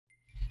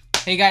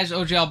Hey guys,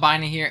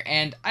 OGalbina here,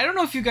 and I don't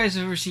know if you guys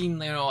have ever seen,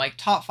 like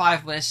top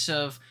 5 lists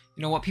of,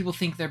 what people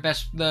think their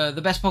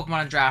the best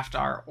Pokemon in draft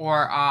are,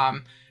 or,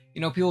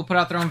 people put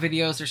out their own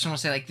videos, or someone will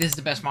say, like, this is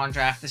the best Mon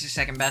draft, this is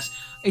second best.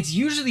 It's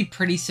usually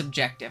pretty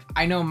subjective.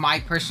 I know my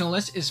personal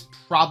list is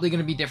probably going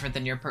to be different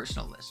than your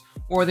personal list,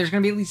 or there's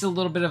going to be at least a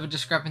little bit of a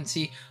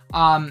discrepancy,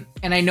 and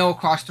I know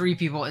across 3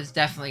 people it's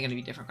definitely going to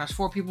be different, across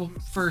 4 people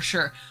for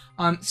sure.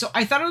 So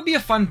I thought it would be a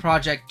fun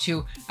project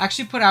to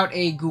actually put out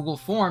a Google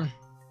form.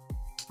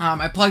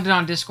 I plugged it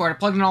on Discord, I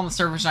plugged in all the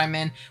servers I'm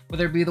in,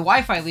 whether it be the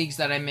Wi-Fi leagues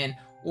that I'm in,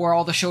 or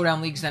all the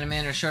Showdown leagues that I'm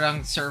in, or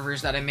Showdown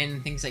servers that I'm in,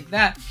 and things like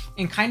that,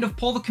 and kind of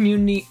pull the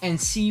community and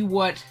see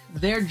what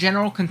their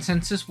general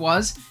consensus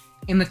was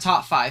in the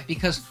top 5,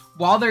 because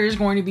while there is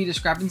going to be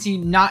discrepancy,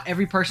 not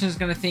every person is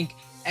going to think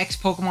X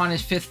Pokemon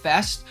is 5th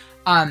best.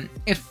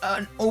 If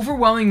an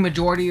overwhelming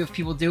majority of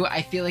people do,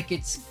 I feel like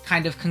it's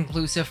kind of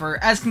conclusive, or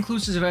as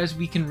conclusive as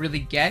we can really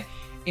get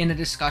in a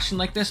discussion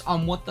like this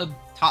on what the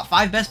top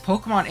 5 best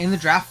Pokemon in the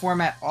draft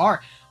format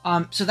are.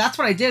 So that's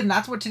what I did, and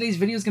that's what today's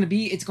video is going to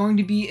be. It's going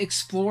to be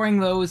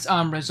exploring those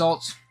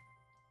results,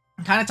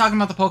 kind of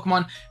talking about the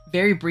Pokemon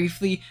very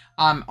briefly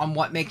on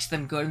what makes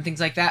them good and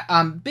things like that.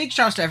 Big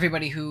shouts to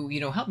everybody who,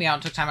 helped me out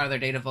and took time out of their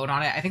day to vote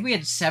on it. I think we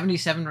had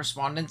 77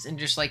 respondents in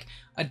just like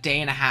a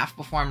day and a half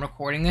before I'm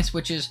recording this,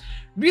 which is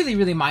really,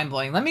 really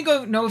mind-blowing. Let me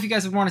know if you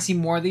guys would want to see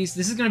more of these.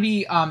 This is going to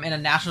be in a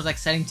Nationals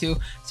X setting too,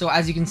 so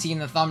as you can see in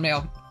the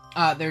thumbnail,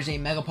 there's a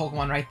Mega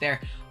Pokemon right there.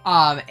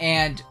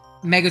 And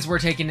Megas were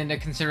taken into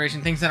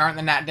consideration, things that aren't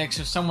in the Nat Deck.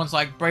 So someone's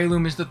like,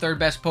 Breloom is the 3rd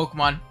best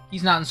Pokemon.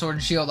 He's not in Sword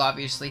and Shield,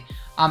 obviously.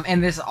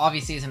 And this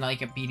obviously isn't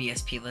like a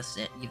BDSP list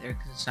either,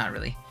 because it's not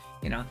really,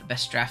 the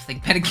best draft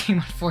league metagame,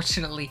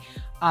 unfortunately.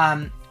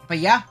 But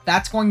yeah,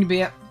 that's going to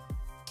be it.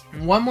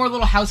 One more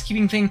little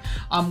housekeeping thing.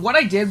 What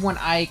I did when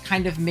I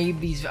kind of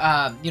made these,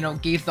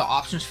 gave the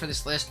options for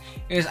this list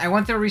is I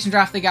went through a recent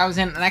draft league I was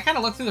in, and I kind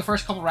of looked through the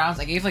first couple rounds.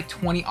 I gave like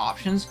 20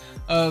 options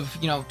of,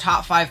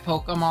 top 5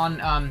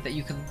 Pokemon that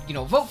you could,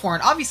 vote for.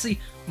 And obviously,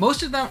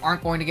 most of them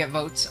aren't going to get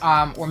votes,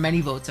 or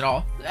many votes at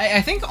all.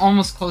 I think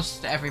almost close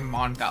to every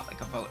Mon got like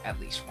a vote at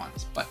least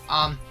once. But,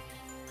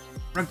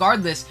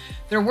 regardless,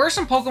 there were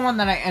some Pokemon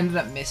that I ended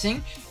up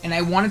missing, and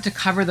I wanted to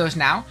cover those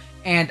now.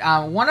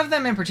 And one of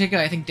them in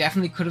particular, I think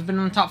definitely could have been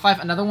in the top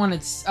 5. Another one,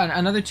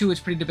 another 2, it's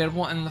pretty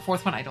debatable. And the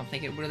 4th one, I don't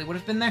think it really would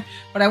have been there.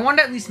 But I wanted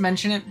to at least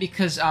mention it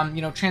because,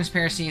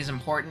 transparency is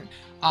important.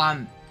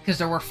 Because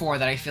there were 4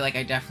 that I feel like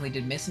I definitely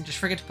did miss and just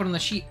forget to put on the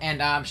sheet.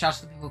 And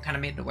shouts to the people who kind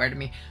of made it aware to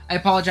me. I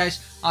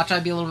apologize. I'll try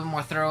to be a little bit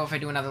more thorough if I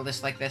do another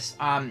list like this.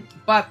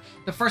 But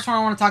the first one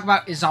I want to talk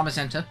about is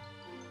Zamazenta.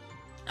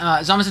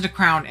 Zamazenta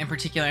Crown in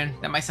particular. And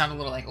that might sound a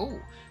little like, oh.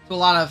 To a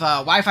lot of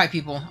Wi-Fi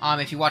people,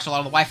 if you watch a lot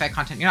of the Wi-Fi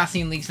content, you're not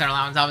seeing leagues that are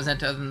allowing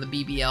Zamazenta other than the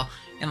BBL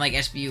and like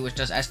SBU, which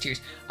does S tiers.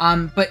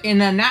 But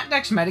in a Nat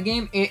Dex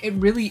metagame, it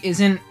really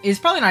isn't. It's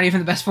probably not even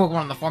the best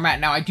Pokemon in the format.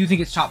 Now, I do think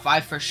it's top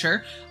 5 for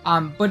sure,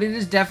 but it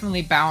is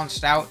definitely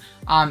balanced out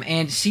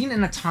and seen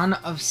in a ton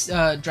of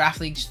draft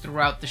leagues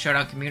throughout the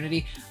Showdown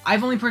community.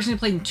 I've only personally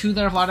played in 2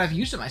 that I've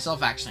used it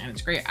myself actually, and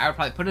it's great. I would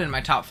probably put it in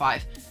my top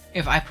 5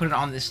 if I put it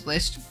on this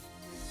list.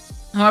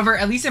 However,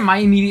 at least in my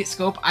immediate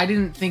scope, I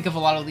didn't think of a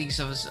lot of leagues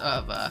of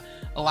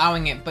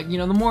allowing it. But,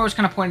 the more it was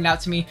kind of pointed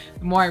out to me,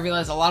 the more I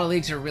realized a lot of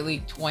leagues are really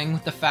toying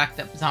with the fact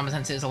that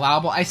Zamazenta is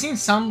allowable. I've seen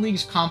some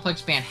leagues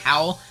complex ban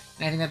Howl,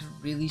 and I think that's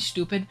really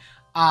stupid.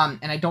 And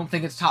I don't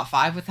think it's top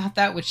 5 without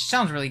that, which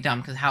sounds really dumb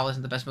because Howl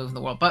isn't the best move in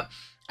the world. But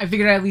I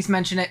figured I'd at least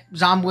mention it.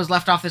 Zom was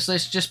left off this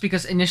list just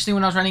because initially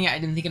when I was running it, I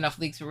didn't think enough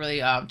leagues were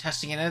really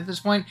testing it at this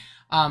point.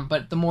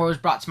 But the more it was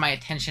brought to my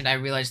attention, I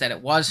realized that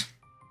it was.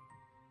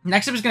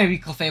 Next up is going to be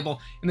Clefable,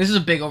 and this is a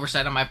big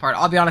oversight on my part.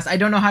 I'll be honest, I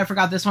don't know how I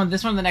forgot this one.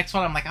 This one, the next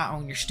one, I'm like,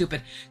 oh, you're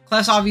stupid.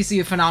 Clef's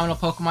obviously a phenomenal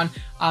Pokemon,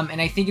 and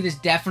I think it is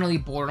definitely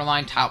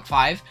borderline top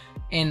 5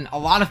 in a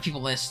lot of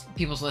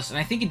people's lists, and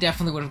I think it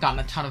definitely would have gotten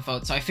a ton of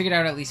votes, so I figured I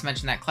would at least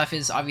mention that. Clef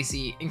is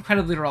obviously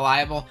incredibly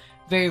reliable,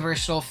 very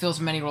versatile,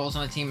 fills many roles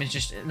on the team, is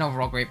just an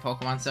overall great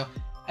Pokemon, so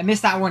I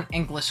missed that one,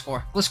 and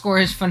Gliscor.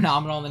 Gliscor is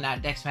phenomenal in the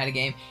Nat Dex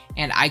metagame,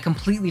 and I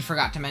completely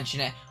forgot to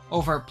mention it.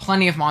 Over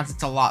plenty of mons,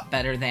 it's a lot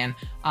better than,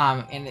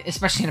 and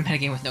especially in a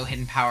metagame with no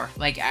hidden power.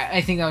 Like,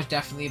 I think that was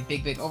definitely a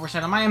big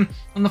oversight on my end.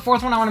 And the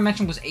 4th one I want to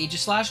mention was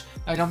Aegislash.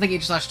 I don't think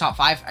Aegislash is top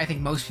 5. I think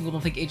most people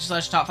don't think Aegislash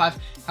is top 5.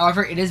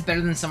 However, it is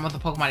better than some of the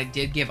Pokemon I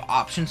did give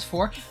options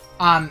for.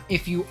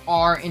 If you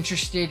are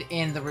interested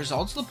in the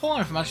results of the poll,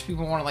 and if much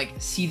people want to, like,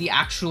 see the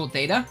actual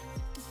data,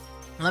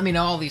 let me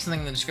know. I'll leave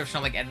something in the description.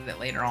 I'll, like, edit it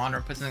later on or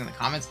put something in the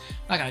comments.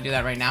 I'm not going to do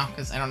that right now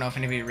because I don't know if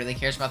anybody really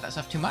cares about that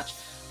stuff too much.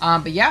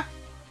 But yeah.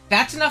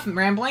 That's enough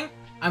rambling.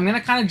 I'm going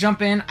to kind of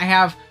jump in. I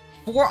have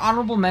 4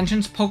 honorable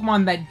mentions,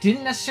 Pokemon that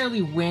didn't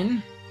necessarily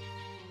win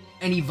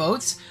any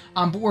votes,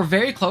 but were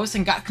very close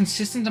and got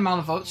consistent amount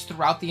of votes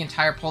throughout the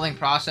entire polling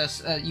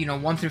process,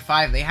 1 through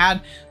 5. They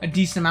had a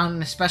decent amount,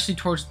 and especially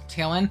towards the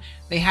tail end,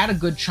 they had a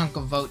good chunk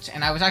of votes,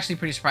 and I was actually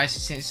pretty surprised to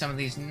see some of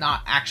these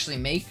not actually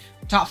make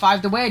the top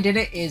 5. The way I did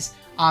it is,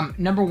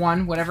 number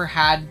 1, whatever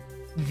had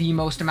the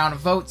most amount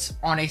of votes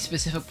on a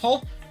specific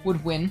poll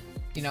would win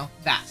you know,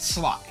 that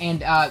slot.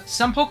 And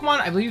some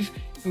Pokemon, I believe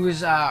it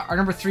was our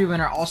number 3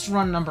 winner, also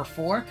run number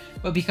 4,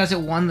 but because it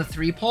won the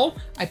 3 poll,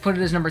 I put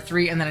it as number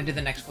 3, and then I did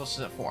the next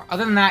closest at 4.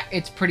 Other than that,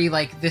 it's pretty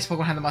like this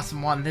Pokemon had the most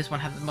in 1, this one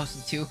had the most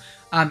in 2,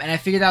 and I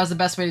figured that was the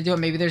best way to do it.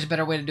 Maybe there's a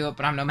better way to do it,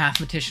 but I'm no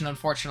mathematician,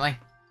 unfortunately.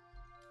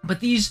 But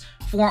these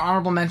 4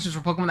 honorable mentions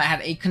were Pokemon that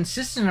had a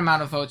consistent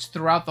amount of votes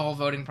throughout the whole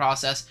voting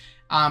process,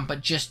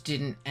 but just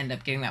didn't end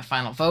up getting that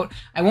final vote.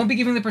 I won't be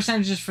giving the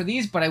percentages for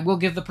these, but I will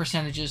give the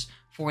percentages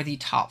for the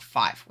top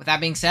 5. With that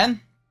being said,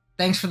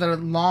 thanks for the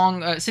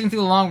long, sitting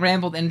through the long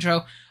rambled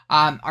intro.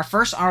 Our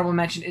first honorable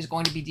mention is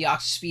going to be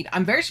Deoxys Speed.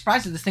 I'm very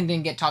surprised that this thing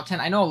didn't get top 10.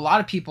 I know a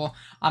lot of people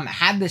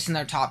had this in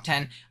their top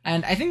 10,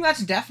 and I think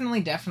that's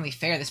definitely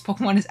fair. This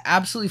Pokemon is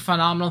absolutely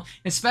phenomenal,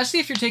 especially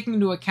if you're taking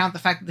into account the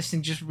fact that this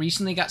thing just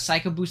recently got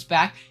Psycho Boost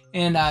back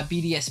in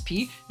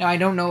BDSP. Now, I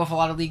don't know if a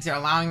lot of leagues are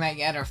allowing that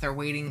yet, or if they're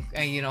waiting,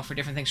 you know, for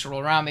different things to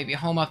roll around, maybe a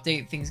home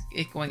update, things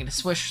going into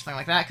Swish, or something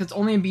like that, because it's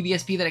only in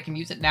BDSP that I can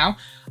use it now.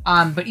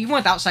 But even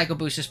without Psycho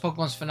Boost, this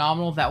Pokemon's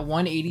phenomenal. That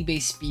 180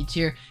 base speed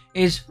tier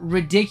is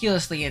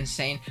ridiculously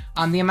insane.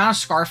 The amount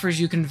of Scarfers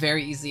you can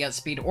very easily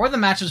outspeed, or the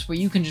matchups where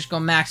you can just go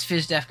max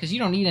Fizz Def because you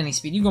don't need any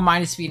speed. You go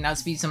minus speed and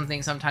outspeed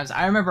something sometimes.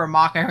 I remember a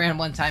mock I ran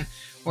one time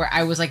where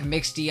I was like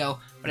mixed Dio,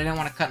 but I didn't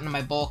want to cut into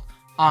my bulk.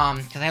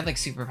 Because I had like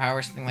superpower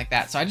or something like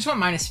that. So I just went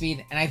minus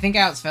speed, and I think I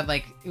outsped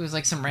like, it was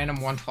like some random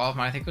 112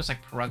 mod. I think it was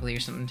like Perugly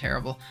or something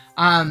terrible.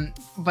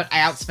 But I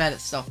outsped it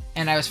still,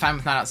 and I was fine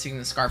with not outspeeding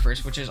the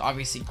Scarfers, which is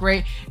obviously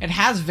great. It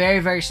has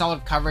very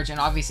solid coverage, and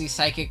obviously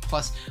Psychic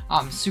plus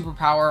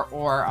superpower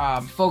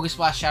or Focus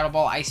Blast, Shadow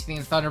Ball, Ice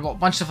Beam, Thunderbolt, a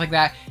bunch of stuff like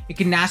that. It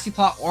can Nasty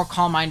Plot or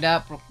Calm Mind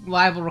Up,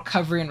 reliable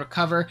recovery and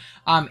recover.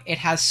 It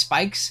has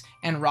spikes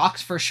and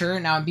rocks for sure.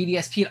 Now in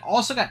BDSP, it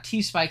also got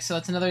T-Spikes, so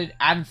that's another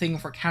added thing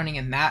if we're counting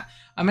in that.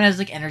 It has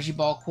like Energy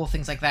Ball, cool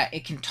things like that.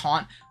 It can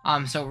taunt,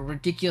 so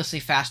ridiculously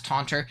fast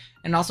taunter,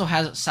 and also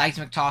has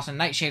Seismic Toss and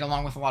Nightshade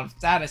along with a lot of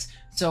status.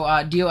 So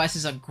DOS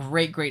is a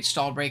great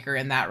stall breaker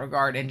in that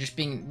regard, and just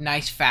being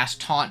nice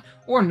fast taunt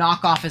or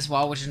knockoff as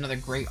well, which is another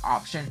great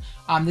option.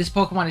 This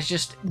Pokemon is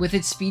just, with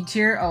its speed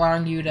tier,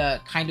 allowing you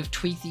to kind of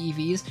tweak the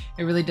EVs.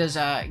 It really does,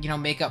 you know,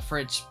 make up for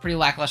its pretty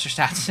lackluster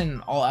stats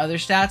and all other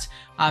stats,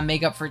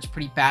 make up for its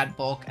pretty bad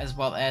bulk, as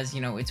well as,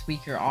 you know, its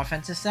weaker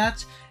offensive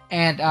stats.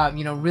 And,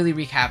 you know, really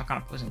wreak havoc on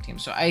opposing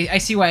teams. So I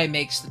see why it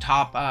makes the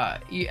top,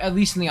 at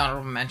least in the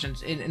honorable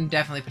mentions, and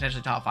definitely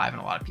potentially top 5 in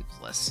a lot of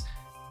people's lists.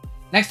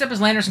 Next up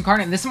is Landorus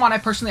Incarnate, and this one I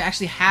personally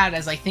actually had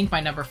as, I think, my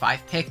number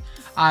 5 pick.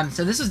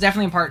 So this was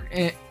definitely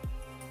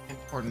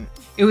important.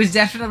 It was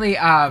definitely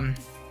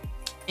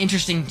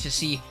interesting to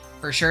see,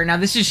 for sure. Now,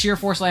 this is Sheer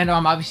Force Lando.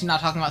 I'm obviously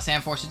not talking about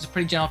Sand Force. It's a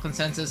pretty general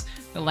consensus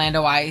that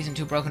Lando I isn't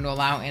too broken to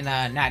allow in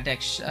a Nat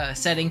Deck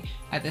setting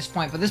at this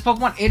point. But this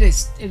Pokemon, it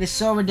is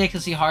so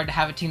ridiculously hard to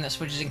have a team that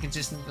switches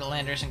inconsistently to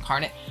Landorus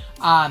Incarnate.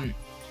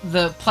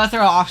 The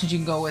plethora of options you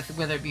can go with,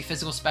 whether it be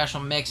physical, special,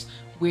 mix,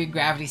 weird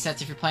gravity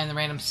sets if you're playing the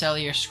random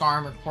Cellular,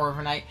 Skarm, or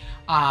Corviknight.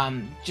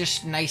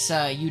 Just nice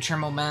U-turn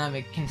momentum.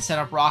 It can set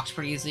up rocks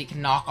pretty easily. It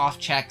can knock off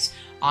checks.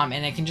 And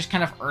it can just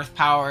kind of Earth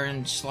Power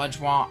and Sludge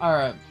Womp,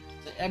 or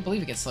I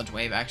believe it gets Sludge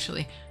Wave,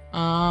 actually.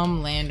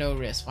 Lando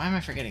Wrist. Why am I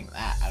forgetting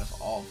that out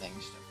of all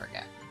things to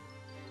forget?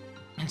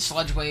 And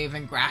Sludge Wave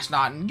and Grass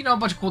Knot, and, you know, a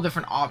bunch of cool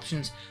different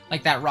options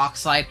like that Rock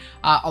Slide.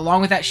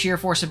 Along with that Sheer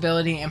Force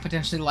ability and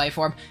potentially Life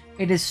Orb,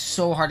 it is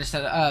so hard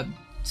to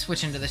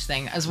switch into this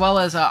thing, as well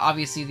as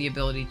obviously the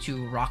ability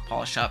to Rock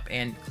Polish up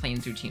and clean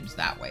through teams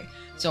that way.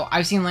 So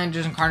I've seen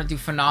Landorus Incarnate do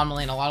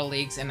phenomenally in a lot of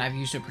leagues, and I've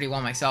used it pretty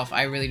well myself.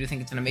 I really do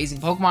think it's an amazing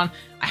Pokemon.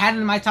 I had it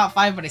in my top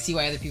 5, but I see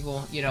why other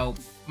people, you know,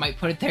 might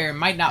put it there and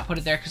might not put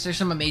it there, because there's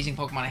some amazing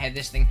Pokemon ahead of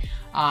this thing.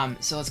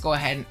 So let's go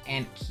ahead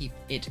and keep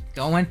it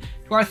going.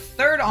 To our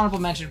third honorable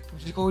mention,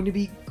 which is going to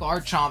be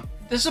Garchomp.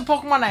 This is a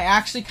Pokemon I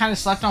actually kind of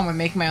slept on when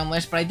making my own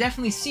list, but I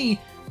definitely see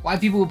why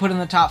people would put it in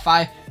the top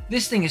 5.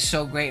 This thing is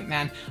so great,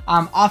 man.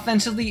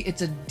 Offensively,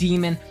 it's a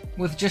demon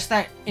with just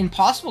that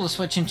impossible to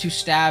switch into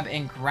stab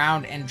and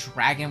ground and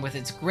dragon with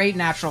its great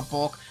natural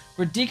bulk.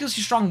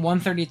 Ridiculously strong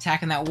 130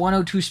 attack, and that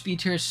 102 speed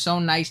tier is so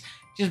nice.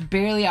 Just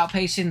barely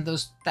outpacing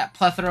that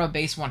plethora of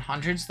base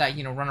 100s that,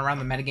 you know, run around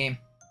the metagame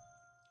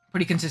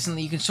pretty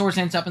consistently. You can Swords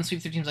Dance up and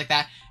sweep through teams like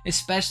that,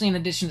 especially in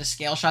addition to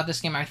Scale Shot this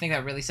game. I think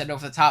that really set it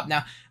over the top.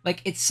 Now,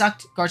 like, it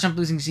sucked Garchomp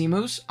losing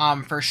Z-moves,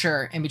 for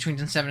sure, in between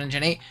Gen 7 and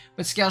Gen 8,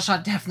 but Scale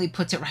Shot definitely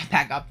puts it right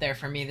back up there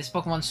for me. This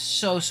Pokemon's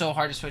so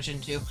hard to switch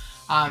into,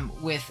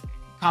 with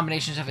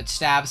combinations of its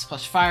stabs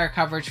plus fire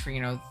coverage for,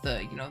 you know,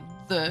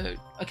 the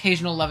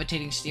occasional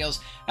levitating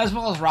steals, as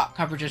well as rock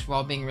coverage as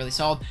well, being really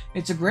solid.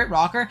 It's a great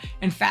rocker,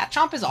 and Fat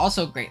Chomp is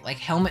also great, like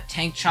Helmet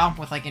Tank Chomp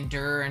with like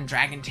Endure and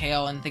Dragon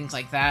Tail and things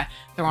like that,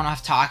 throwing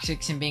off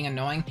Toxics and being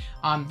annoying.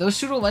 Those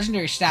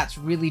pseudo-legendary stats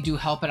really do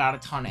help it out a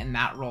ton in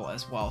that role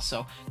as well.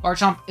 So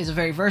Garchomp is a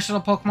very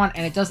versatile Pokemon,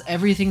 and it does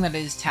everything that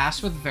it is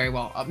tasked with very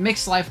well.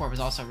 Mixed Life Orb is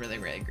also really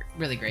great,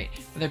 whether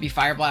it be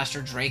Fire Blast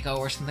or Draco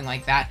or something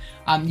like that.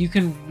 You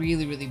can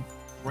really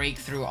break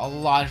through a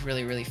lot of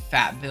really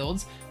fat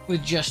builds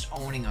with just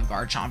owning a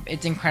Garchomp.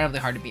 It's incredibly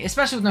hard to beat,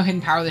 especially with no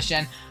hidden power this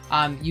gen.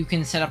 You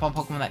can set up on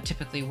Pokemon that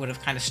typically would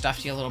have kind of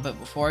stuffed you a little bit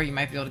before. You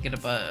might be able to get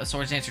up a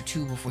Swords Dance or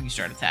two before you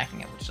start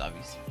attacking it, which is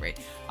obviously great.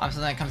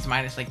 Something that comes to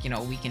mind is like, you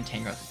know, weakened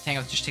Tangrowth.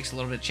 Tangrowth just takes a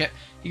little bit of chip.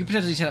 You can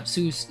potentially set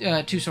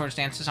up two Swords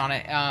Dances on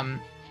it,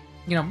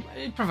 you know,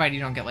 provided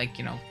you don't get like,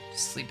 you know,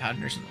 Sleep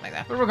Powder or something like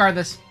that. But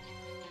regardless,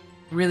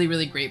 really,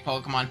 really great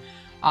Pokemon.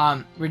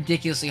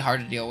 Ridiculously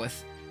hard to deal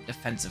with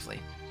defensively.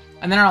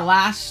 And then our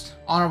last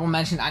honorable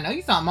mention, I know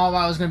you thought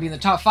Mawile was going to be in the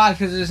top 5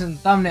 because it is in the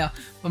thumbnail,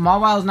 but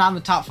Mawile is not in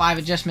the top 5.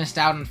 It just missed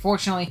out,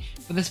 unfortunately.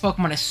 But this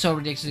Pokemon is so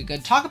ridiculously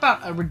good. Talk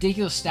about a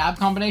ridiculous stab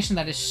combination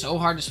that is so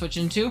hard to switch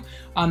into.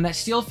 That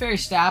Steel Fairy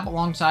stab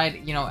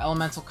alongside, you know,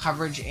 elemental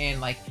coverage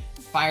and like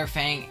Fire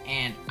Fang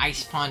and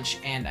Ice Punch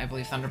and I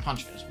believe Thunder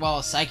Punch, as well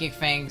as Psychic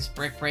Fangs,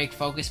 Brick Break,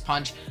 Focus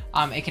Punch.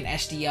 It can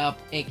SD up,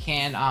 it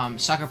can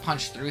Sucker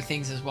Punch through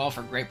things as well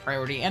for great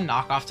priority and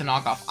knockoff to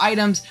knockoff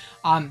items.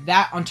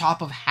 That on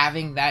top of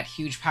having that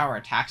huge power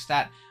attack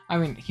stat,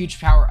 huge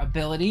power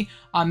ability,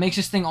 makes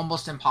this thing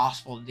almost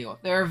impossible to deal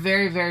with. There are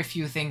very, very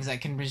few things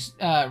that can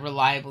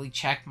reliably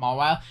check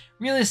Mawile.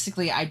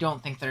 Realistically, I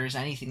don't think there's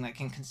anything that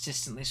can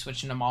consistently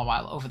switch into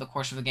Mawile over the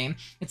course of a game.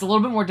 It's a little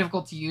bit more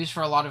difficult to use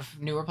for a lot of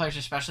newer players,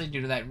 especially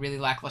due to that really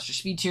lackluster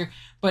speed tier.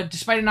 But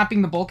despite it not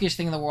being the bulkiest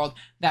thing in the world,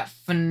 that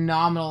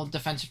phenomenal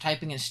defensive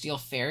typing and Steel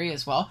Fairy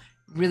as well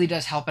really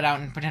does help it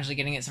out and potentially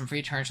getting it some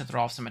free turns to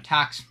throw off some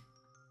attacks.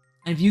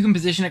 And if you can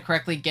position it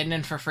correctly, get it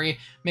in for free,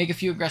 make a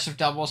few aggressive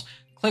doubles,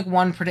 click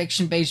one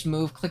prediction-based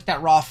move, click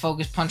that raw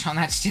Focus Punch on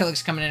that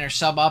Steelix coming in or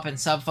sub up and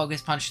sub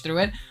Focus Punch through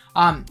it,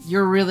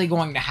 you're really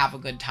going to have a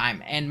good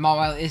time. And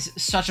Mawile is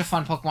such a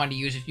fun Pokemon to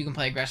use if you can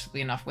play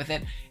aggressively enough with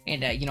it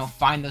and, you know,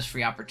 find those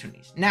free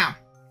opportunities. Now,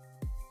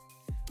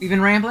 we've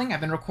been rambling.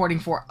 I've been recording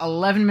for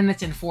 11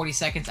 minutes and 40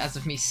 seconds as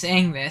of me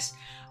saying this,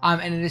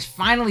 and it is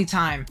finally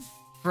time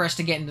for us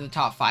to get into the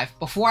top 5.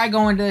 Before I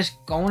go into this,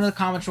 go into the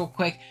comments real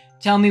quick.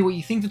 Tell me what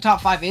you think the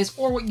top 5 is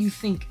or what you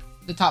think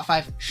the top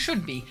 5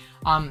 should be.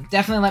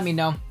 Definitely let me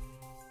know.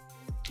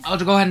 I'll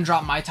go ahead and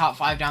drop my top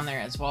 5 down there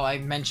as well. I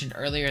mentioned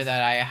earlier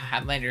that I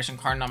had Landorus and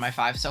Cardin on my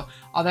 5, so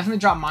I'll definitely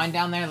drop mine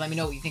down there. Let me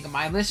know what you think of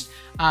my list.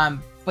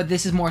 But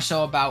this is more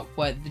so about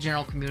what the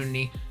general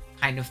community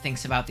kind of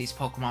thinks about these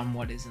Pokemon,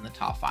 what is in the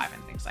top 5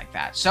 and things like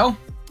that. So,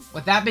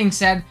 with that being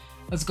said,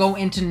 let's go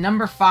into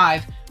number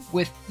 5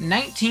 with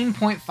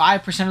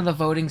 19.5% of the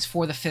votings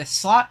for the 5th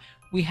slot.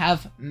 We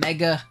have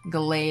Mega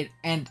Gallade,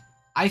 and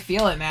I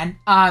feel it, man.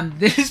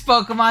 This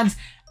Pokemon's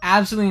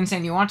absolutely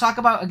insane. You want to talk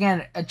about,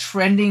 again, a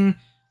trending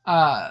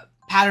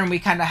pattern we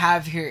kind of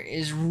have here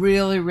is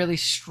really, really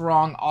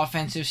strong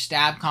offensive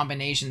stab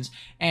combinations.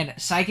 And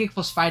Psychic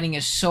plus Fighting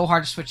is so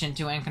hard to switch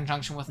into in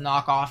conjunction with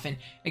Knockoff and,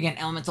 again,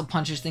 Elemental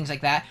Punches, things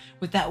like that.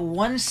 With that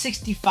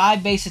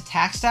 165 base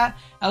attack stat,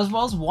 as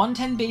well as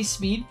 110 base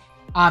speed,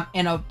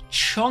 and a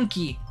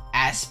chunky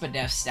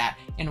Aspidef stat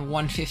in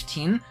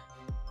 115.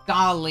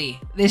 Golly,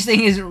 this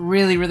thing is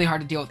really, really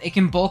hard to deal with. It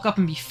can bulk up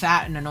and be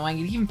fat and annoying.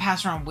 It can even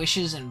pass around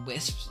Wishes and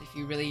Wisps if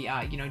you really,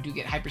 you know, do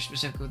get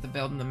hyper-specific with the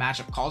build and the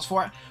matchup calls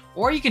for it.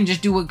 Or you can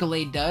just do what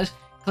Gallade does,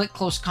 click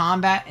Close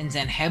Combat and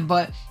Zen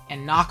Headbutt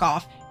and Knock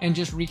Off and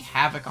just wreak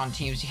havoc on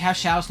teams. You have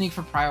Shadow Sneak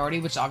for priority,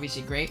 which is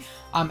obviously great.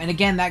 And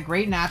again, that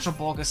great natural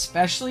bulk,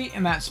 especially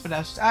in that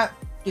Spadef stat,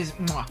 is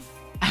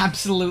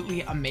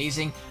absolutely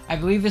amazing. I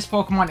believe this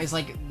Pokemon is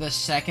like the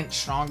second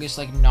strongest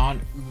like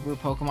non-Uber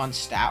Pokemon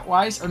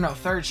stat-wise, or no,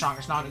 third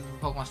strongest non-Uber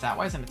Pokemon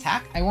stat-wise in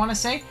attack, I want to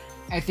say.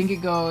 I think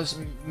it goes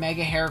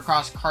Mega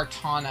Heracross,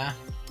 Kartana.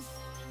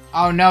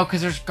 Oh no,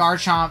 because there's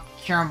Garchomp,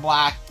 Kyurem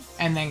Black,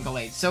 and then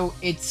Gallade. So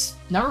it's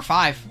number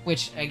 5,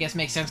 which I guess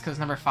makes sense because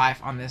number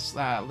 5 on this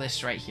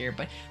list right here.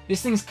 But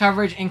this thing's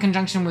coverage in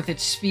conjunction with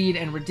its speed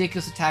and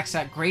ridiculous attack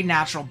stat, great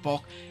natural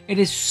bulk. It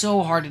is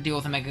so hard to deal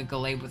with a Mega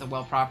Gallade with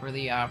a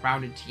properly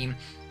rounded team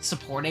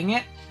supporting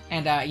it.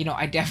 And you know,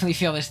 I definitely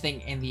feel this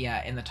thing in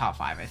the top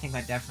 5. I think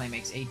that definitely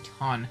makes a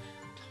ton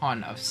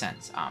of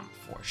sense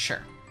for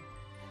sure.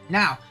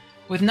 Now,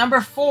 with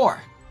number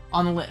 4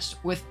 on the list,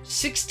 with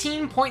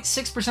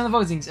 16.6% of the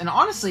votings, and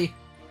honestly,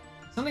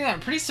 something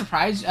that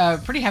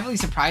pretty heavily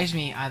surprised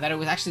me that it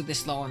was actually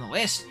this low on the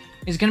list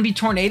is going to be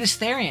Tornadus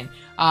Therian.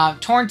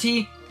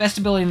 Torn-T, best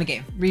ability in the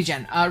game.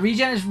 Regen.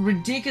 Regen is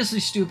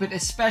ridiculously stupid,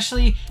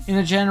 especially in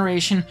a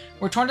generation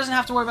where Torn doesn't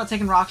have to worry about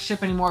taking Rock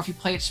Chip anymore if you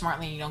play it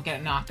smartly and you don't get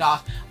it knocked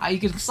off. You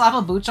can slap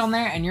a Boots on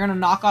there and you're going to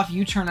knock off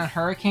U-Turn on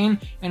Hurricane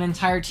an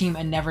entire team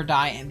and never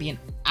die and be an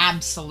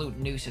absolute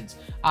nuisance.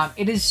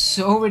 It is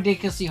so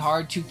ridiculously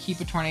hard to keep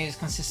a Tornadus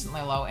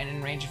consistently low and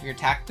in range of your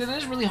attack. But it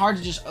is really hard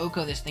to just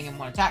Oko this thing in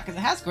one attack because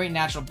it has great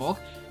natural bulk.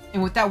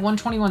 And with that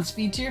 121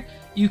 speed tier,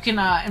 you can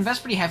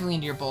invest pretty heavily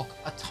into your bulk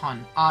a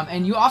ton.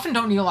 And you often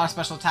don't need a lot of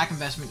special attack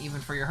investment even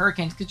for your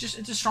Hurricanes because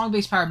it's a strong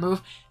base power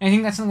move. And I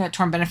think that's something that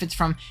Torn benefits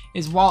from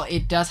is while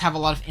it does have a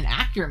lot of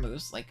inaccurate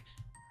moves like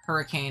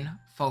Hurricane,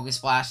 Focus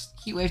Blast,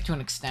 Heat Wave to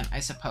an extent, I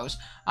suppose.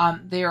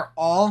 They are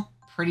all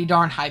pretty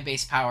darn high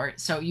base power,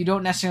 so you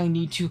don't necessarily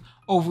need to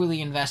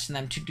overly invest in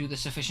them to do the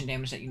sufficient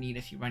damage that you need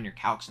if you run your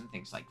calcs and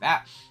things like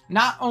that.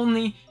 Not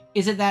only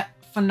Is it that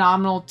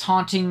phenomenal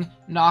taunting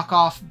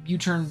knockoff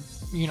U-turn,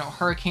 you know,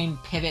 hurricane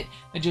pivot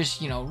that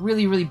just, you know,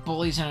 really, really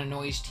bullies and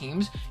annoys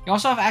teams? You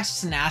also have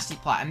access to Nasty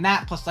Plot, and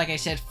that plus, like I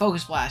said,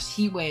 Focus Blast,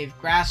 Heat Wave,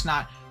 Grass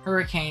Knot,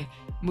 Hurricane,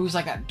 moves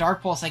like a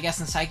Dark Pulse, I guess,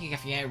 and Psychic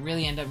if you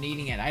really end up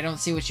needing it. I don't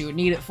see what you would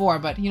need it for,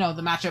 but, you know,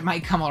 the matchup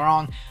might come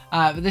along.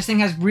 But this thing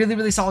has really,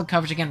 really solid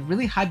coverage. Again,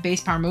 really high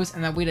base power moves,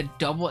 and that way to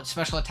double its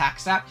special attack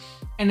stat.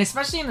 And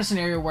especially in a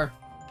scenario where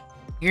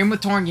you're in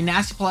with Torn, you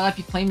Nasty Plot up,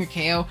 you claim your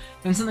KO,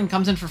 then something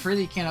comes in for free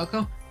that you can't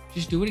OHKO,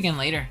 just do it again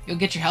later. You'll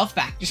get your health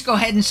back. Just go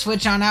ahead and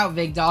switch on out,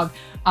 big dog.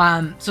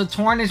 So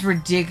Torn is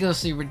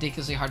ridiculously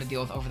hard to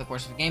deal with over the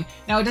course of a game.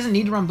 Now, it doesn't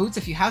need to run boots.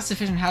 If you have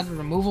sufficient hazard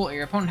removal, or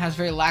your opponent has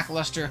very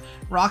lackluster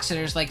rock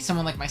sitters, like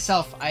someone like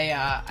myself,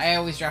 I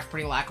always draft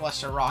pretty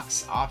lackluster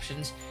rocks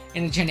options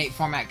in a Gen 8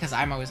 format because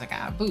I'm always like,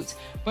 boots.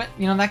 But,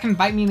 you know, that can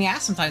bite me in the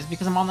ass sometimes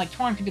because I'm on like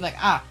Torn, could be like,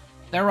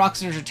 their rock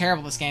sitters are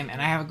terrible this game, and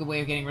I have a good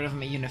way of getting rid of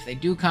them even if they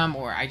do come,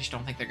 or I just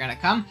don't think they're gonna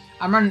come.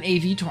 I'm running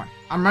AV Torn.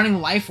 I'm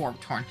running Life Orb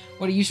Torn.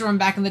 What I used to run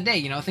back in the day,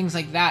 you know, things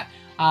like that.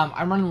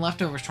 I'm running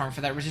Leftovers Torn for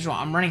that residual.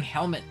 I'm running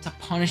Helmet to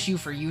punish you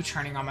for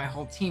U-turning on my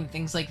whole team,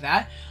 things like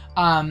that.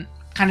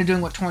 Kind of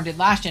doing what Torn did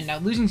last gen. Now,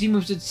 losing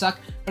Z-moves did suck,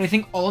 but I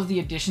think all of the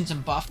additions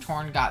and buff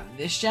Torn got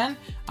this gen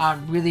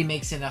really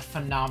makes it a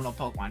phenomenal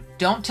Pokemon.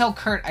 Don't tell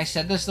Kurt I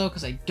said this, though,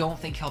 because I don't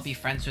think he'll be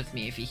friends with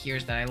me if he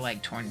hears that I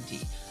like Torn D.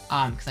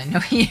 Because I know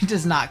he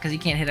does not, because he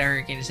can't hit a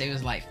Hurricane to save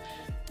his life.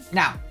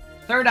 Now,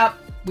 third up,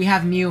 we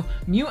have Mew.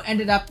 Mew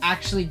ended up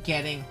actually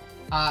getting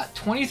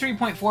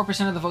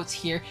 23.4% of the votes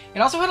here. It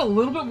also had a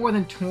little bit more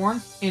than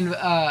Torn in,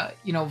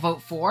 you know,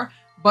 vote 4.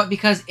 But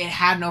because it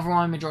had an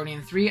overwhelming majority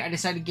in 3, I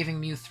decided giving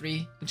Mew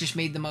 3, which just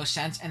made the most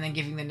sense, and then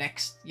giving the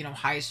next, you know,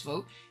 highest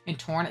vote in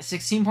Torn at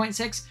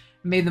 16.6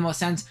 made the most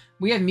sense.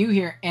 We have Mew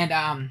here,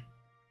 and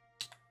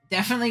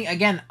definitely,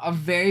 again, a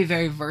very,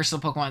 very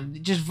versatile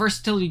Pokemon. Just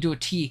versatility to a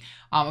T.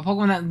 A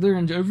Pokemon that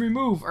learns every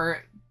move,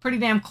 or pretty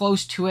damn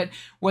close to it,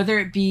 whether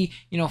it be,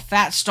 you know,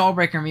 Fat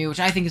Stallbreaker Mew,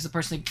 which I think is the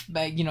personally,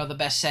 you know, the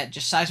best set,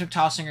 just Seismic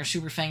Tossing or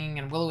Super Fanging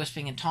and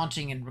Will-O-Wisping and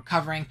Taunting and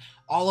recovering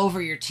all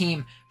over your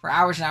team for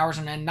hours and hours,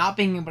 and then not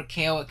being able to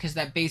KO it because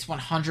that base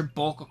 100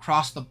 bulk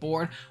across the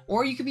board.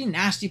 Or you could be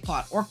Nasty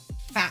Plot or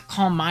Fat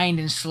Calm Mind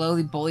and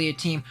slowly bully a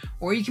team,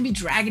 or you can be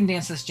Dragon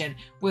Dance this gen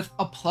with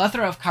a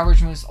plethora of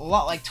coverage moves, a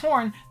lot like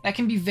Torn, that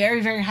can be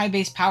very, very high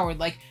base powered,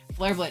 like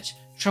Flare Blitz,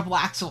 Triple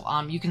Axle.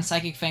 You can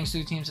Psychic Fangs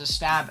through teams as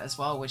Stab as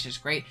well, which is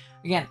great.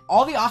 Again,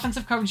 all the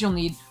offensive coverage you'll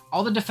need,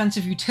 all the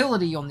defensive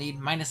utility you'll need,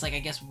 minus like, I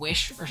guess,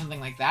 Wish or something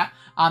like that.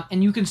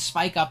 And you can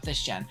spike up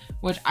this gen,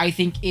 which I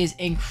think is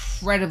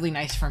incredibly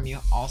nice from you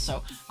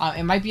also.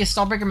 It might be a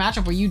Stallbreaker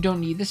matchup where you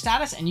don't need the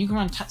status, and you can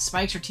run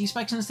spikes or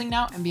T-spikes in this thing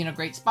now and be in a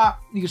great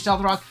spot. You can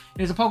Stealth Rock.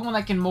 It is a Pokemon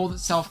that can mold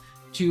itself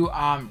to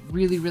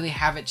really, really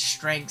have its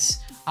strengths,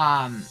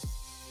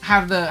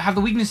 have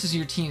the weaknesses of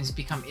your teams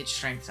become its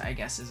strengths, I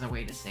guess is a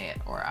way to say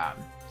it, or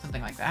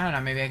something like that. I don't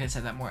know, maybe I could have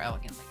said that more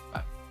elegantly,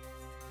 but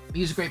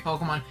Mew's a great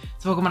Pokemon.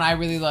 It's a Pokemon I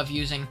really love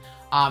using,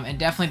 and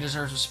definitely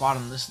deserves a spot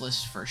on this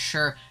list for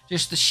sure.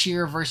 Just the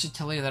sheer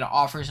versatility that it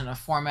offers in a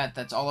format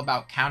that's all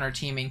about counter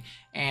teaming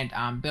and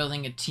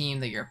building a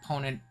team that your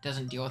opponent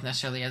doesn't deal with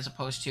necessarily, as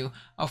opposed to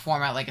a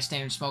format like a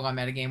standard Smogon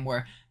metagame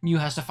where Mew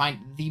has to find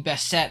the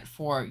best set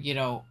for, you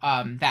know,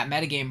 that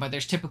metagame, but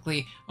there's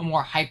typically a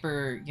more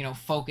hyper, you know,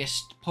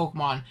 focused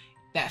Pokemon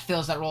that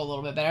fills that role a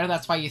little bit better.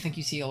 That's why you think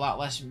you see a lot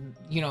less,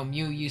 you know,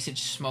 Mew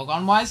usage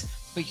Smogon-wise,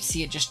 but you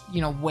see it just,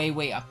 you know,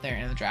 way up there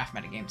in the draft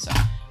metagame. So,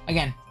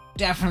 again,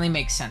 definitely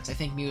makes sense. I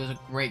think Mew is a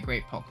great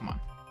Pokemon.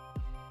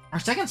 Our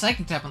second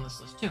Psychic type on this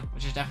list, too,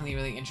 which is definitely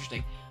really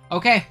interesting.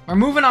 Okay, we're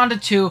moving on to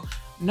 2.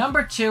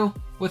 Number 2,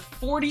 with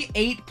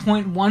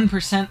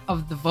 48.1%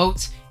 of the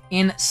votes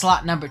in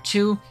slot number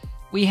 2,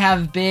 we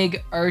have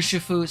Big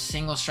Urshifu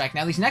Single Strike.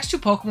 Now, these next 2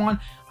 Pokemon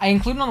I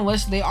included on the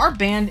list, they are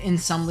banned in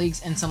some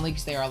leagues, and some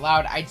leagues they are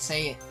allowed. I'd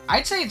say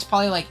it's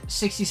probably like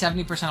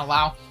 60-70%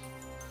 allow,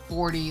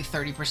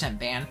 40-30%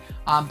 ban.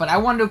 But I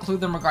wanted to include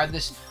them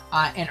regardless.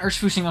 And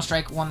Urshifu Single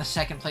Strike won the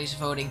second place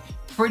voting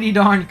pretty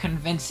darn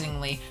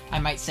convincingly, I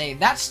might say.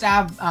 That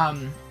stab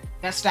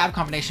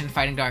combination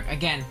Fighting Dark,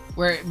 again,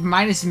 where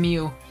minus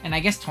Mew and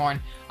I guess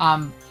Torn,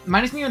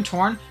 minus Mew and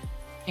Torn,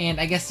 and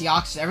I guess the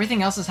Ox,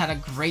 everything else has had a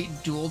great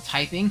dual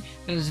typing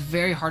that is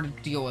very hard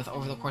to deal with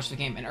over the course of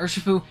the game. And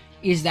Urshifu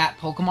is that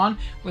Pokemon,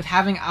 with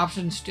having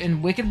options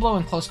in Wicked Blow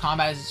and Close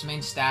Combat as its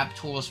main stab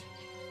tools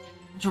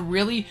to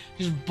really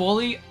just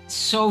bully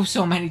so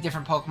many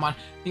different Pokemon.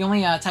 The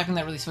only typing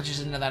that really switches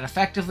into that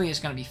effectively is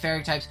going to be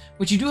Fairy types,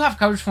 which you do have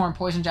coverage for in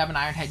Poison Jab and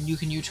Iron Head, and you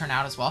can U-turn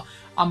out as well.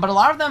 But a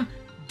lot of them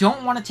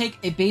don't want to take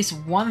a base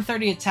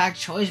 130 attack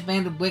Choice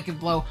Banded Wicked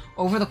Blow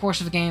over the course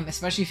of the game,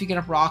 especially if you get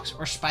up rocks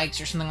or spikes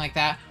or something like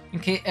that,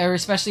 or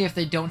especially if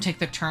they don't take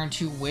the turn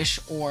to Wish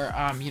or,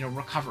 you know,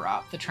 recover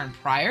up the turn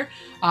prior.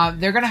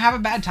 They're going to have a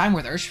bad time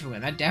with Urshifu,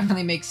 and that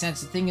definitely makes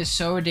sense. The thing is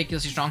so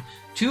ridiculously strong.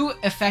 2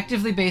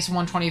 effectively base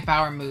 120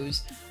 power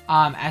moves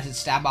as its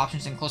stab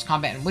options in Close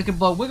Combat and Wicked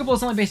Blow. Wicked Blow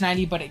is only base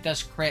 90, but it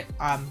does crit,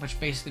 which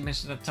basically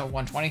misses it to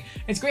 120.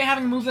 It's great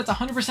having a move that's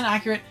 100%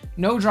 accurate,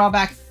 no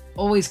drawback,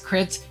 always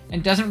crits,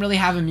 and doesn't really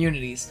have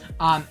immunities.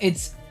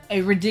 It's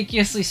a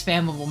ridiculously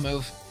spammable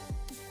move,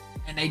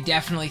 and I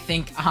definitely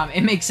think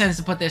it makes sense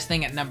to put this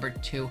thing at number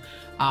 2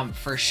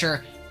 for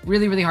sure.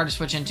 Really, really hard to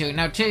switch into.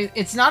 Now,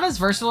 it's not as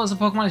versatile as a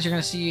Pokemon as you're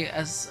going to see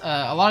as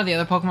a lot of the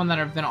other Pokemon that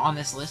have been on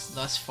this list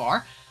thus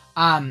far.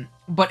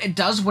 But it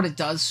does what it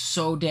does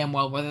so damn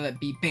well, whether that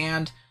be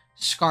Band,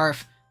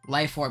 Scarf,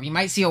 Life Orb. You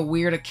might see a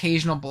weird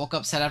occasional bulk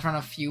up set. I've run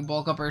a few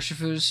bulk up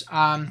Urshifus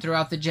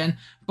throughout the gen,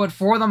 but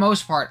for the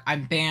most part,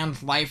 I'm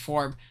Band, Life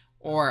Orb,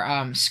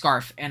 or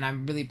Scarf, and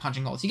I'm really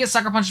punching holes. You get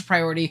Sucker Punch as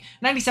priority.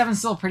 97 is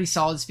still a pretty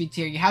solid speed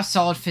tier. You have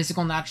solid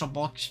physical natural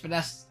bulk, but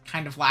that's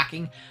kind of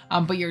lacking.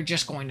 But you're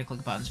just going to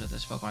click buttons with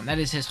this Pokemon. That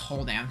is his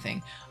whole damn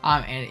thing.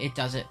 And it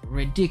does it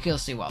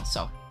ridiculously well.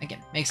 So,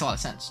 again, makes a lot of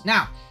sense.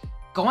 Now,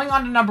 going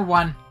on to number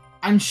 1,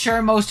 I'm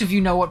sure most of you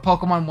know what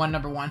Pokemon won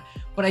number 1,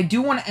 but I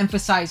do want to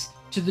emphasize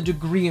to the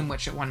degree in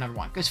which it won number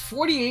 1, because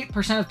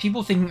 48% of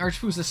people thinking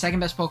Urshifu is the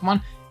second best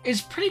Pokemon is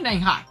pretty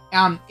dang high.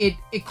 It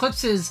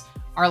eclipses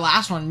our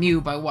last one, Mew,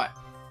 by what?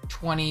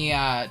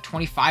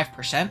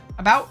 25%?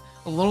 About?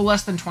 A little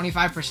less than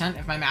 25%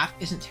 if my math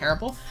isn't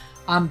terrible.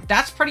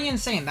 That's pretty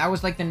insane. That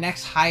was like the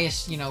next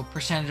highest, you know,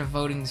 percentage of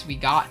votings we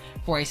got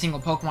for a single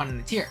Pokemon in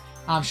the tier.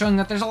 Showing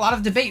that there's a lot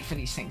of debate for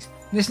these things.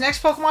 This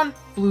next Pokemon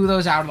blew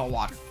those out of the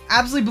water.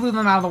 Absolutely blew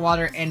them out of the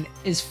water and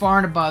is far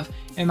and above,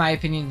 in my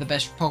opinion, the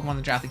best Pokemon in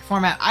the Draft League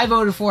format. I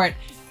voted for it,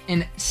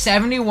 and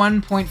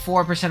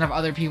 71.4% of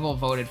other people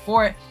voted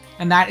for it,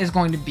 and that is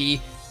going to be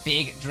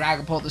Big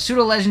Dragapult, the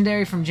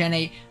pseudo-legendary from Gen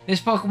 8.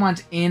 This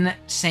Pokemon's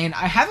insane.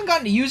 I haven't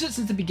gotten to use it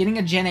since the beginning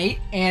of Gen 8,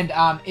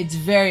 and it's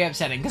very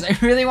upsetting because I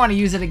really want to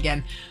use it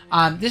again.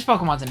 This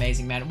Pokemon's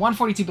amazing, man.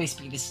 142 base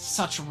speed is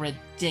such a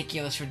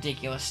ridiculous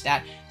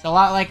stat. It's a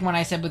lot like when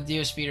I said with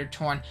Geospeed or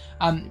Torn.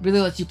 Really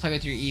lets you play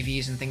with your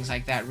EVs and things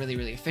like that really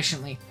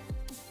efficiently.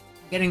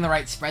 Getting the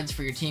right spreads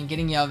for your team,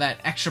 getting, you know, that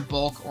extra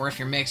bulk, or if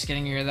you're mixed,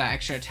 getting that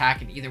extra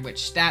attack in either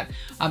which stat.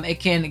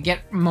 It can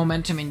get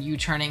momentum in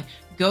U-turning.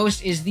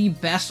 Ghost is the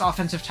best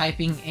offensive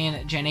typing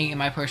in Gen 8, in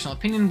my personal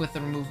opinion, with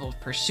the removal of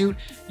Pursuit.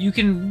 You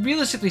can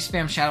realistically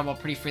spam Shadow Ball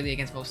pretty freely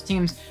against most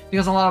teams,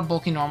 because a lot of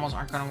bulky normals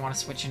aren't going to want to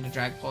switch into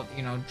Dragapult,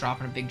 you know,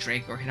 dropping a big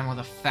Drake, or hit him with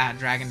a fat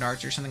Dragon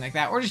Darts or something like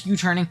that, or just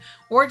U-turning,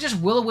 or just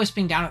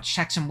Will-O-Wisping down its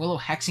checks and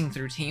Willow-Hexing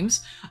through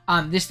teams.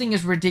 This thing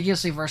is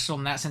ridiculously versatile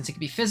in that sense. It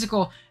could be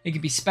physical, it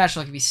could be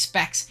special, it could be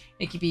specs,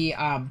 it could be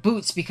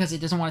boots, because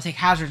it doesn't want to take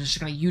hazards. It's just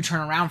going to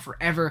U-turn around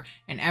forever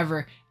and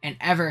ever and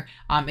ever.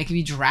 It can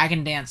be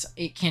Dragon Dance.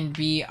 It can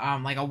be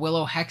like a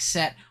Willow Hex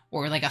set,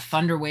 or like a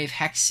Thunder Wave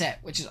Hex set,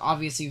 which is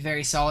obviously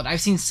very solid. I've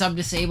seen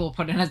Sub-Disable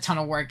put in a ton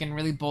of work and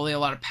really bully a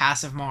lot of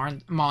passive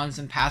Mons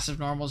and passive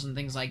normals and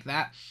things like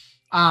that.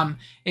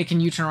 It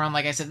can U-turn around,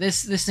 like I said.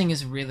 This thing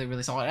is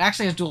really solid. It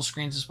actually has dual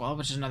screens as well,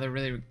 which is another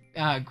really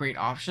great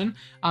option.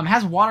 It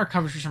has water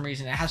coverage for some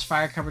reason. It has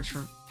fire coverage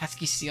for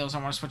pesky seals.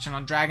 I want to switch it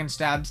on Dragon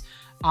Stabs.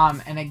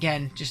 And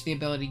again, just the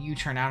ability to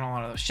U-turn out on a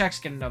lot of those checks,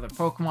 get another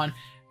Pokemon.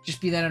 Just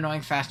be that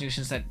annoying fast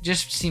nuisance that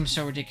just seems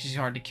so ridiculously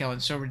hard to kill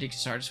and so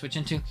ridiculously hard to switch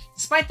into.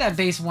 Despite that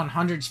base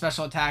 100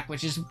 special attack,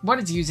 which is what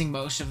it's using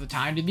most of the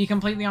time, to be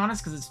completely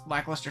honest, because it's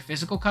lackluster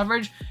physical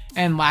coverage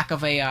and lack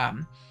of a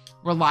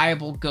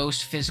reliable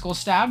Ghost physical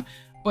stab.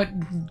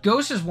 But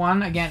Ghost is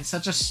one, again,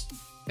 such a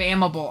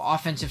spammable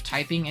offensive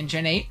typing in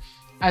Gen 8,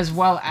 as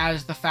well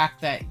as the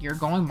fact that you're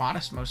going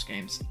modest most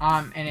games.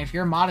 And if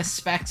you're modest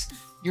specs,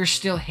 you're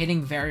still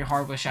hitting very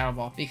hard with Shadow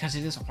Ball, because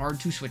it is hard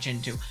to switch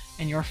into,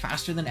 and you're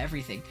faster than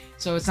everything.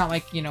 So it's not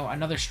like, you know,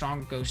 another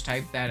strong Ghost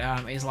type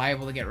that is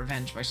liable to get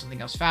revenge by something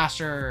else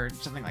faster or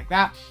something like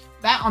that.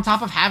 That, on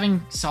top of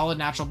having solid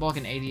natural bulk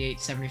in 88,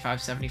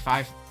 75,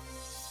 75,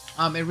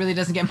 it really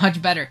doesn't get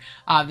much better.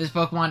 This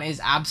Pokemon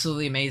is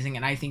absolutely amazing,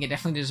 and I think it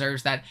definitely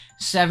deserves that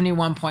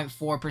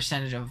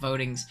 71.4% of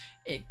votings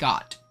it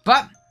got.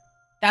 But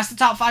that's the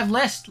top 5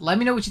 list. Let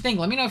me know what you think.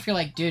 Let me know if you're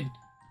like, dude,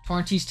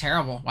 Torrentie's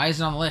terrible. Why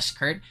is it on the list,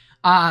 Kurt?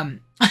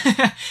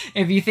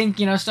 If you think,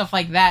 you know, stuff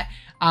like that,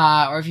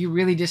 or if you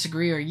really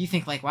disagree, or you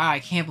think like, wow, I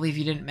can't believe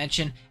you didn't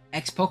mention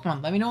X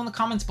Pokemon, let me know in the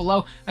comments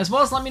below, as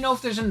well as let me know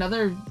if there's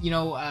another, you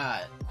know,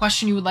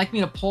 question you would like me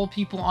to poll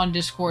people on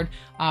Discord,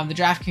 the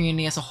draft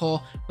community as a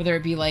whole, whether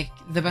it be like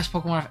the best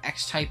Pokemon of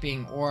X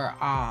typing, or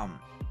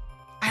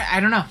I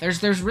don't know.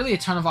 There's really a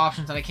ton of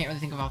options that I can't really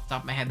think of off the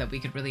top of my head that we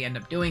could really end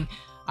up doing.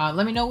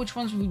 Let me know which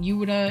ones you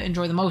would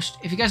enjoy the most.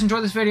 If you guys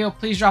enjoyed this video,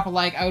 please drop a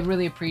like. I would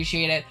really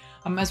appreciate it.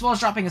 As well as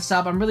dropping a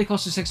sub. I'm really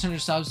close to 600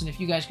 subs, and if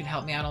you guys could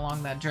help me out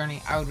along that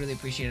journey, I would really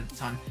appreciate it a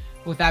ton.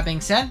 With that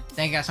being said,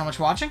 thank you guys so much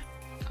for watching.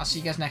 I'll see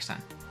you guys next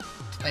time.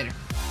 Later.